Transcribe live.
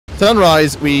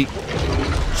Sunrise, we...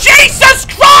 Jesus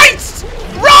Christ!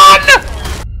 Run!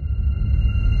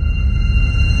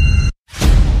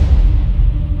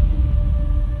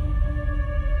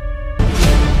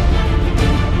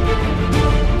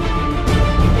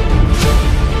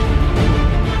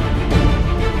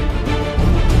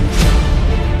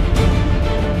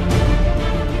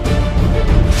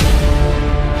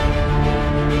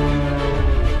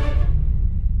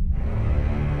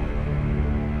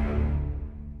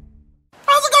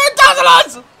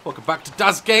 Welcome back to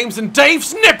Daz Games and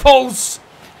Dave's Nipples!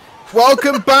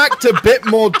 Welcome back to Bit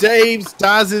More Dave's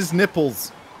Daz's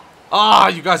Nipples. Ah,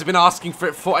 you guys have been asking for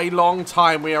it for a long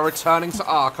time. We are returning to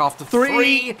Ark after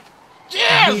 3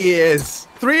 years!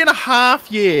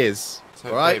 3.5 years.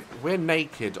 So, right. Dave, we're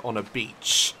naked on a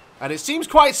beach, and it seems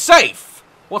quite safe.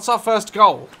 What's our first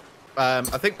goal? I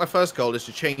think my first goal is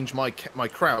to change my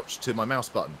crouch to my mouse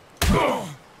button.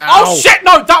 Oh shit!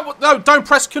 No, no! Don't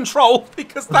press control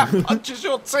because that punches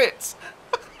your tits.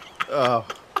 Oh,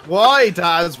 why,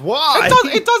 Daz? Why?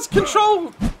 It does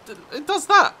control. It does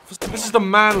that. This is the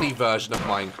manly version of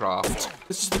Minecraft.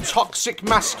 This is the toxic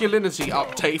masculinity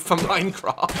update for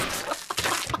Minecraft.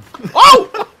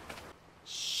 Oh!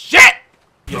 Shit!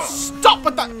 You stop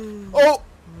with that. Oh!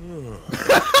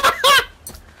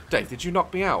 Dave, did you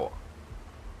knock me out?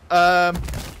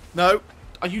 No.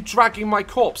 Are you dragging my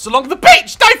corpse along the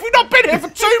beach? Dave, we've not been here for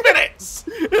 2 minutes!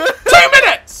 2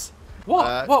 minutes!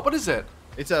 What? What is it?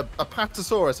 It's a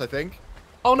Patasaurus, I think.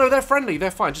 Oh no, they're friendly,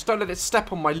 they're fine. Just don't let it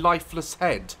step on my lifeless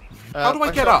head. How do I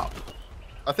get up?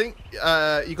 I think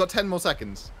you got 10 more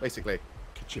seconds, basically.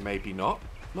 Could you maybe not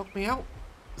knock me out?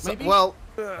 Maybe? Well,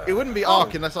 it wouldn't be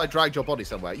Ark unless I dragged your body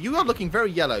somewhere. You are looking very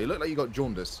yellow. You look like you got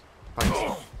jaundice.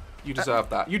 Thanks. You deserve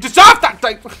that. You deserve that,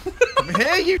 Dave!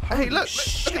 Here you... Hey, look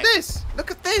at this. Look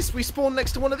at this. We spawned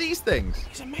next to one of these things.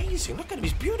 He's amazing. Look at him.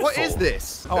 He's beautiful. What is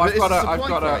this? Oh, I've got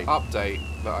an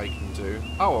update that I can do.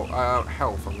 Oh,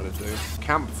 health I'm going to do.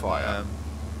 Campfire.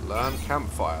 Learn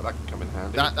campfire. That can come in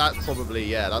handy. That's probably,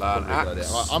 yeah, that's probably a good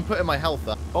idea. I'm putting my health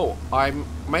up. Oh, I'm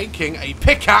making a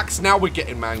pickaxe. Now we're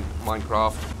getting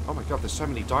Minecraft. Oh my god, there's so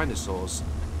many dinosaurs.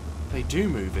 They do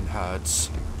move in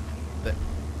herds.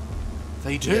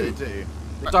 They do. Yeah, they do.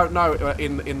 I don't know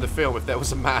in the film if there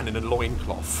was a man in a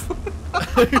loincloth.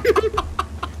 I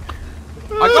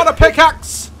got a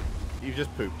pickaxe! You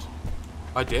just pooped.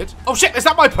 I did. Oh shit, is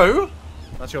that my poo?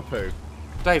 That's your poo.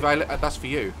 Dave, that's for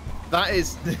you. That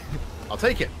is... I'll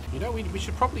take it. You know, we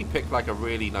should probably pick like a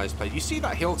really nice place. You see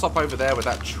that hilltop over there with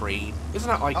that tree? Isn't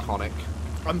that iconic?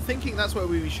 I'm thinking that's where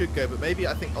we should go, but maybe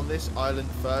I think on this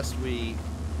island first we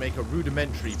make a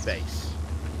rudimentary base.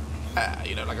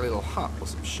 You know, like a little hut or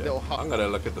some shit. Little hut. I'm gonna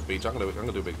look at the beach. I'm gonna do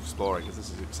a bit of exploring because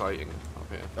this is exciting up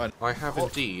here. I have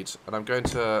indeed, and I'm going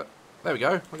to. There we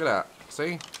go. Look at that.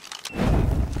 See?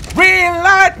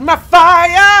 Relight my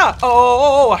fire.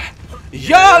 Oh,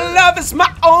 your love is my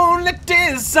only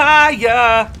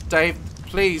desire. Dave,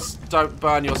 please don't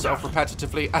burn yourself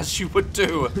repetitively as you would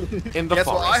do in the Guess forest.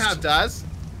 what I have, Daz?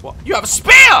 What? You have a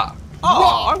spear!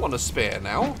 Oh, I want a spear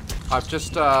now. I've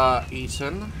just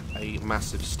eaten a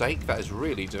massive steak. That is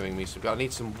really doing me some good. I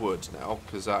need some wood now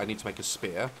because I need to make a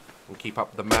spear and keep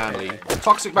up the manly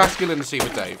toxic masculinity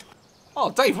with Dave.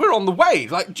 Oh, Dave, we're on the way.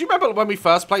 Like, do you remember when we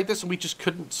first played this and we just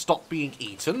couldn't stop being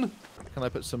eaten? Can I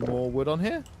put some more wood on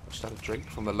here? Just had a drink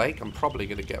from the lake. I'm probably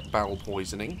going to get bowel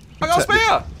poisoning. I got a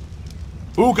spear!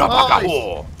 Ooga baka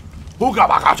ho! Ooga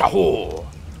baka ho!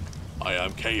 I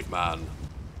am caveman.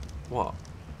 What?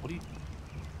 What are you...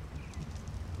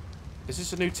 Is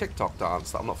this a new TikTok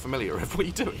dance that I'm not familiar with? What are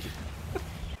you doing?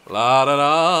 La da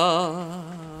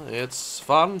da, it's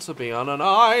fun to be on an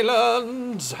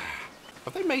island.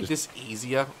 Have they made this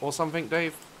easier or something,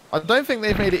 Dave? I don't think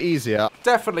they've made it easier.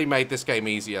 Definitely made this game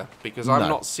easier because I'm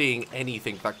not seeing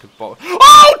anything that could bother.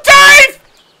 Oh, Dave!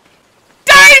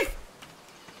 Dave!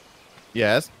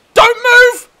 Yes? Don't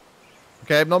move!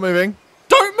 Okay, I'm not moving.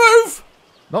 Don't move!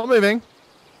 Not moving.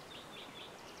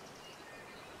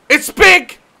 It's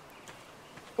big!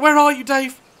 Where are you,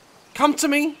 Dave? Come to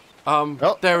me.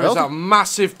 There is a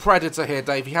massive predator here,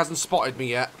 Dave. He hasn't spotted me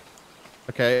yet.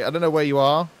 Okay, I don't know where you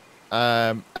are.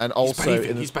 And also...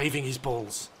 He's bathing his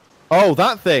balls. Oh,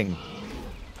 that thing.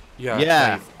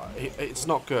 Yeah. Dave, it's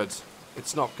not good.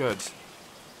 It's not good.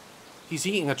 He's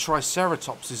eating a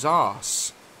triceratops'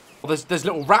 ass. Well, there's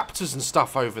little raptors and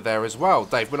stuff over there as well.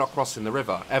 Dave, we're not crossing the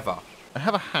river, ever. I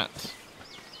have a hat.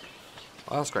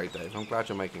 Oh, that's great, Dave. I'm glad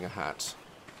you're making a hat.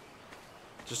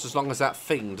 Just as long as that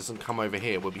thing doesn't come over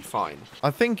here, we'll be fine.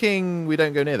 I'm thinking we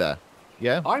don't go near there.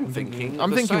 Yeah? I'm thinking I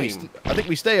think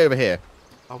we stay over here.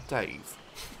 Oh, Dave.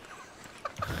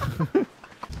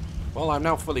 Well, I'm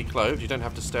now fully clothed. You don't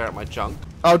have to stare at my junk.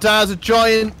 Oh, Daz, a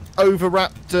giant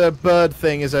overwrapped bird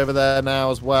thing is over there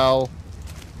now as well.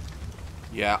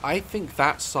 Yeah, I think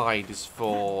that side is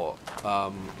for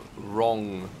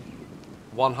wrong.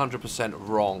 100%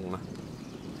 wrong.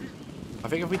 I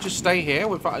think if we just stay here,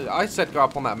 I said go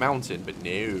up on that mountain, but no.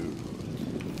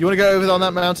 You want to go over on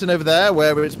that mountain over there,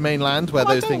 where it's mainland, where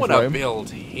those things roam? I don't want to build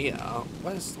here.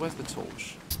 Where's the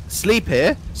torch? Sleep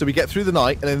here, so we get through the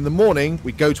night, and then in the morning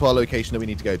we go to our location that we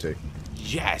need to go to.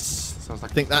 Yes! Sounds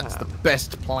like I think that's the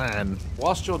best plan.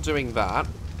 Whilst you're doing that,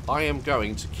 I am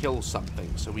going to kill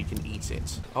something so we can eat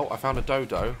it. Oh, I found a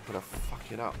dodo. I'm gonna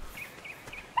fuck it up.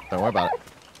 Don't worry about it.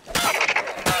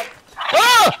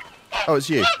 Ah! Oh, it's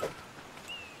you.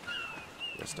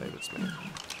 Yes, Dave, it's me.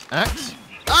 Axe?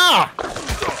 Ah!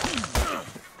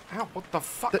 Ow, what the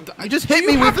fuck? You just hit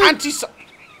me with anti.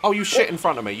 Oh, you shit in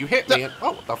front of me. You hit me.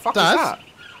 Oh, what the fuck is that?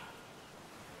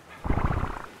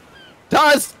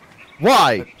 Daz!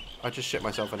 Why? I just shit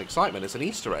myself in excitement. It's an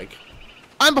Easter egg.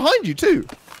 I'm behind you too.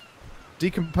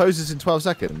 Decomposes in 12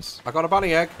 seconds. I got a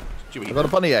bunny egg. I got a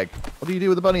bunny egg. What do you do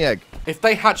with a bunny egg? If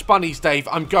they hatch bunnies, Dave,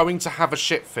 I'm going to have a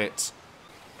shit fit.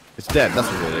 It's dead. That's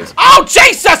what it is. Oh,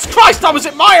 Jesus Christ! I was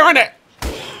admiring it!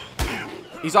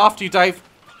 He's after you, Dave.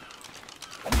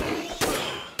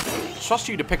 Trust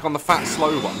you to pick on the fat,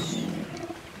 slow one.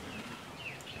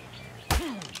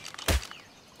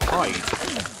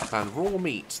 Hide. And raw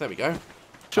meat. There we go.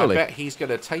 Surely. I bet he's going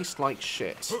to taste like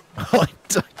shit. I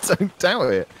don't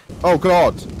doubt it. Oh,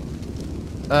 God.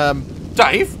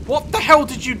 Dave, what the hell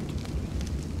did you...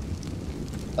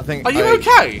 I think... Are you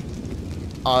okay?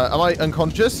 Am I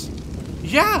unconscious?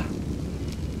 Yeah.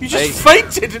 You just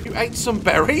fainted and you ate some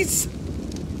berries?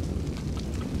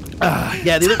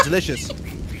 Yeah, they look delicious.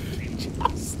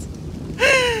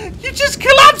 You just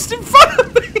collapsed in front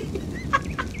of me!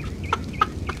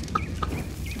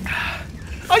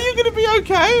 Are you going to be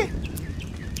okay?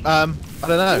 I don't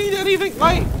know. Do you need anything,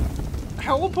 like,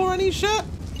 help or any shit?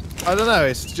 I don't know,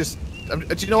 it's just...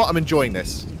 do you know what? I'm enjoying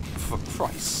this. For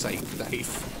Christ's sake, Dave.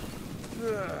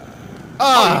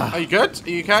 Ah! Are you good? Are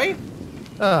you okay?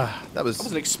 That was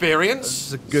an experience.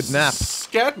 That was a good nap.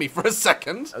 Scared me for a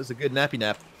second. That was a good nappy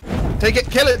nap. Take it,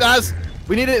 kill it, Daz!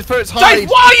 We need it for its hide! Dave,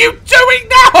 what are you doing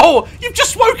now? You've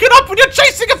just woken up and you're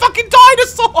chasing a fucking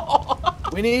dinosaur!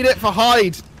 We need it for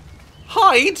hide!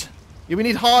 Hide? Yeah, we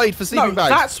need hide for sleeping bags.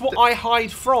 That's what I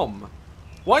hide from.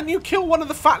 Why didn't you kill one of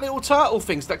the fat little turtle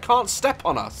things that can't step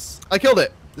on us? I killed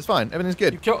it. It's fine. Everything's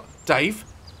good. You killed... Dave?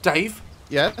 Dave?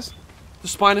 Yes? The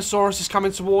Spinosaurus is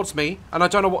coming towards me, and I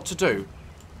don't know what to do.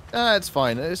 It's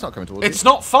fine. It's not coming towards It's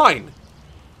not fine!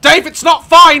 Dave, it's not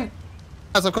fine!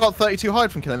 As I've got 32 hide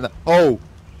from killing that. Oh!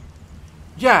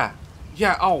 Yeah.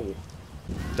 Yeah, oh.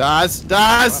 Daz!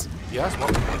 Daz! Yes,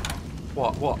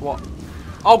 what? What?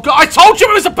 Oh, God, I told you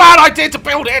it was a bad idea to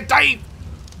build it, Dave!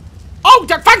 Oh,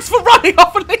 thanks for running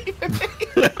off and leaving me!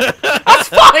 That's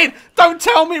fine! Don't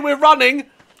tell me we're running!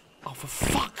 Oh, for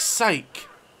fuck's sake.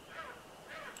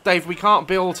 Dave, we can't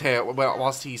build here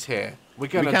whilst he's here. We're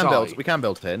gonna die. We can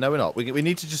build here. No, we're not. We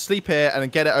need to just sleep here and then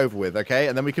get it over with, okay?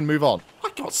 And then we can move on.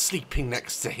 I'm not sleeping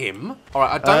next to him.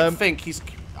 Alright, I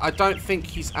don't think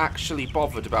he's actually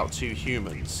bothered about two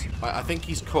humans. I think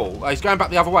he's cool. He's going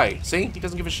back the other way. See? He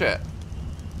doesn't give a shit.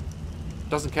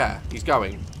 Doesn't care. He's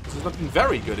going. This is looking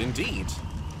very good indeed.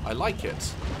 I like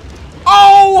it.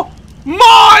 Oh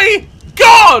my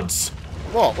God!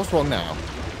 What? What's wrong now?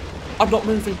 I'm not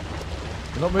moving.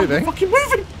 You're not moving? I'm not fucking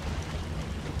moving!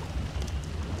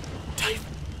 Dave!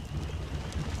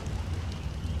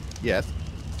 Yes.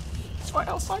 It's right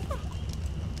outside now.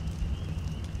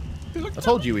 I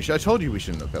told you we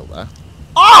shouldn't have built there.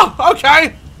 Oh!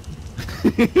 Okay!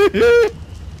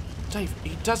 Dave,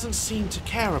 he doesn't seem to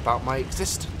care about my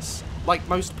existence. Like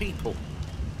most people.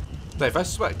 Dave, I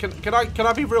swear, can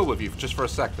I be real with you just for a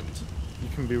second? You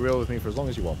can be real with me for as long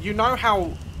as you want. You know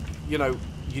how, you know,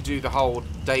 you do the whole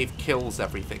Dave kills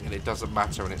everything and it doesn't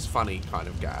matter and it's funny kind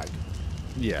of gag?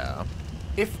 Yeah.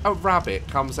 If a rabbit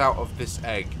comes out of this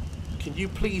egg, can you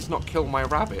please not kill my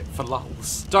rabbit for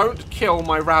lulz? Don't kill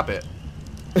my rabbit.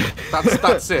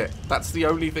 That's it. That's the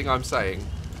only thing I'm saying.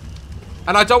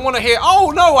 And I don't want to hear,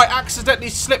 oh no, I accidentally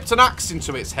slipped an axe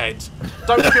into its head.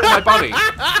 Don't kill my bunny.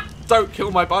 Don't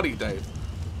kill my bunny, Dave.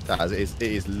 It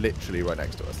is literally right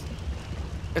next to us.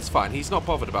 It's fine. He's not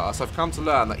bothered about us. I've come to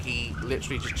learn that he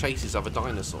literally just chases other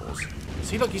dinosaurs.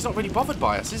 See, look, he's not really bothered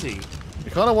by us, is he? He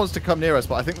kind of wants to come near us,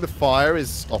 but I think the fire is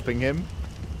stopping him.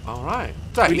 All right.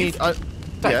 Dave, Dave,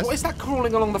 yes? What is that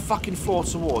crawling along the fucking floor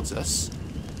towards us?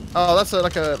 Oh, that's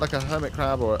like a hermit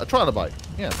crab or a trilobite.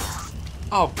 Yeah.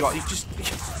 Oh, God, you just...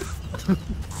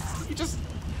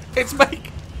 it's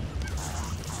make...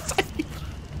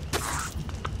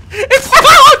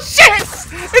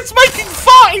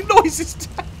 noises,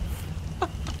 Dave.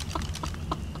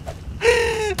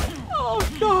 Oh,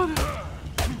 God.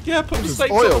 Yeah, put the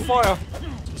steaks on the fire.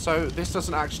 So, this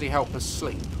doesn't actually help us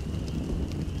sleep.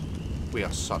 We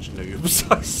are such noobs,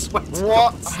 I swear to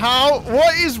What? God. How?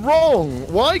 What is wrong?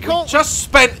 Why can't... Just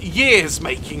spent years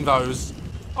making those.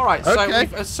 Alright, so Okay.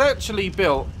 we've essentially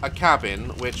built a cabin,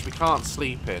 which we can't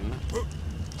sleep in.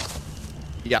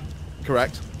 Yeah,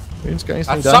 correct. We just getting At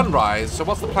something done. sunrise, so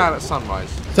what's the plan at sunrise?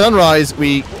 Sunrise,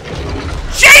 we...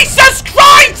 Jesus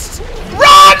Christ!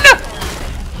 Run!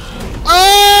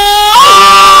 Oh!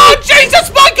 Oh,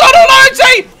 Jesus, my God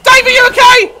Almighty! Dave, are you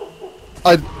okay?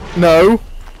 No.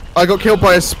 I got killed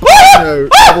by a Ah!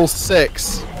 Ah! level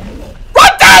 6.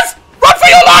 Run, Daz! Run for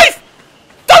your life!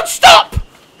 Don't stop!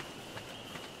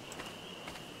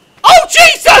 Oh,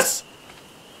 Jesus!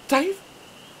 Dave?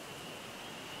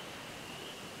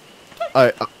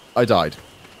 I died.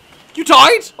 You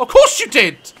died? Of course you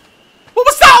did! What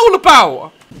was that all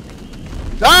about?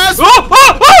 Daz! Oh,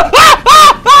 oh, oh, ah,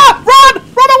 ah, ah! Run!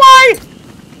 Run away!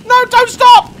 No, don't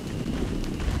stop!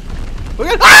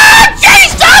 Ah,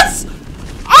 Jesus!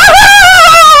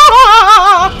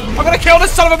 Ah! I'm gonna kill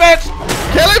this son of a bitch!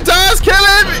 Kill him, Daz! Kill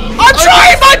him! I'm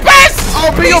trying my best!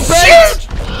 I'll be your He's bait!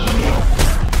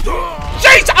 huge!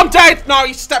 Jesus, I'm dead! No,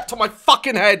 he stepped on my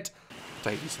fucking head.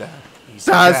 Davey's there. He's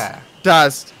Daz! there.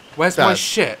 Daz! Where's Daz. my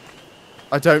shit?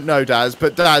 I don't know, Daz,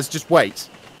 but Daz, just wait.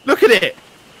 Look at it!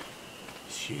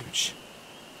 It's huge.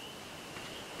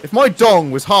 If my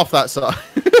dong was half that size...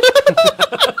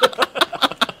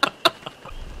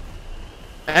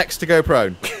 X to go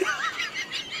prone.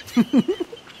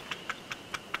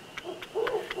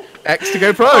 X to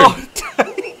go prone. Oh,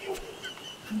 Dave.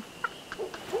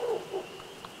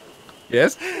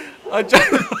 Yes? I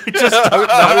just don't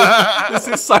know. This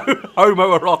is so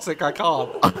homoerotic, I can't.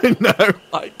 I know.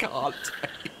 I can't.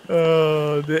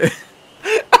 Oh, dear.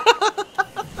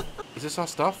 Is this our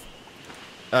stuff?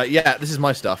 Yeah, this is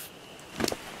my stuff.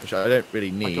 Which I don't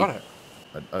really need. I got it.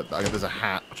 There's a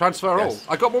hat. Transfer Yes.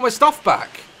 all. I got all my stuff back.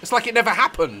 It's like it never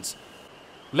happened.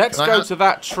 Let's Can I go have- to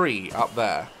that tree up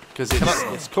there. Because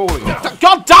it's calling me.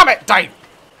 God damn it, Dave!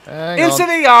 Hang Into on.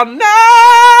 the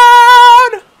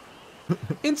unknown!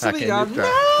 Into Hack the in your unknown!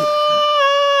 trap.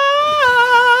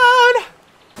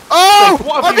 Oh!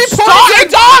 What have I've you been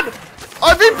started poisoned! on?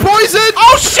 I've been poisoned!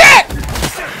 Oh shit!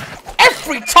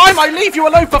 Every time I leave you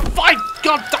alone for 5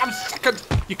 goddamn seconds,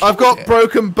 you I've killed got it.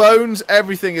 broken bones.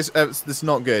 Everything is... this is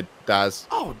not good, Daz.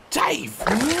 Oh, Dave!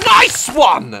 Nice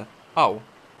one! Oh.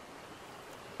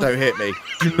 Don't hit me.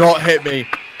 Do not hit me.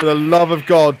 For the love of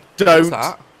God, What don't. was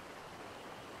that?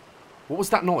 What was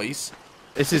that noise?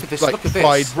 This is Look at this, like look at this.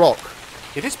 Pride Rock.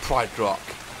 It is Pride Rock.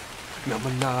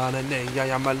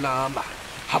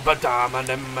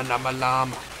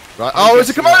 Right. Oh, it's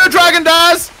a Komodo dragon,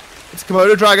 Daz! It's a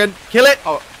Komodo dragon. Kill it.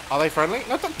 Oh, are they friendly?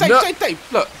 No, Dave, No.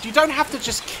 Dave, look, you don't have to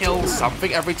just kill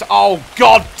something every time. Oh,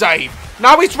 God, Dave.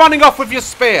 Now he's running off with your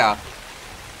spear.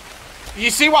 You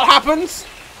see what happens?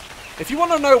 If you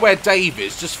want to know where Dave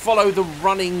is, just follow the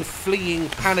running, fleeing,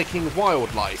 panicking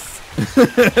wildlife.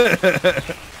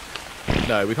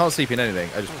 No, we can't sleep in anything.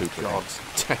 I just pooped. God,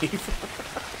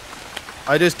 Dave.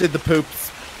 I just did the poops.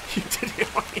 You did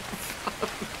it right in front of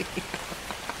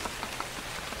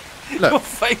me. Look. Your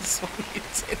face when you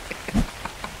did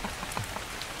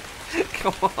it.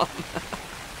 Come on.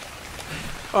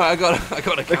 Alright, I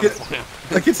got a camera for you.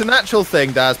 Like it's a natural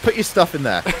thing, Daz. Put your stuff in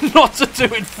there. Not to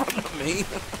do in front of me.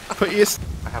 Put your...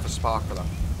 I have a sparkler.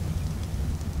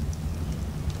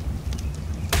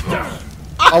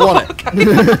 I want it.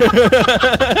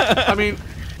 I mean,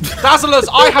 Dazzlers,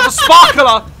 I have a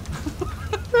sparkler!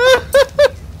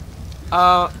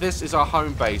 This is our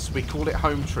home base. We call it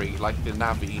Home Tree, like the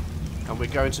Navi. And we're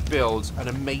going to build an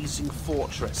amazing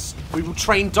fortress. We will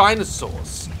train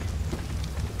dinosaurs.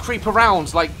 Creep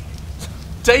around like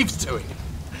Dave's doing.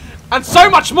 And so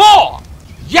much more!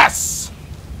 Yes!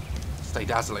 Stay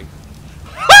dazzling.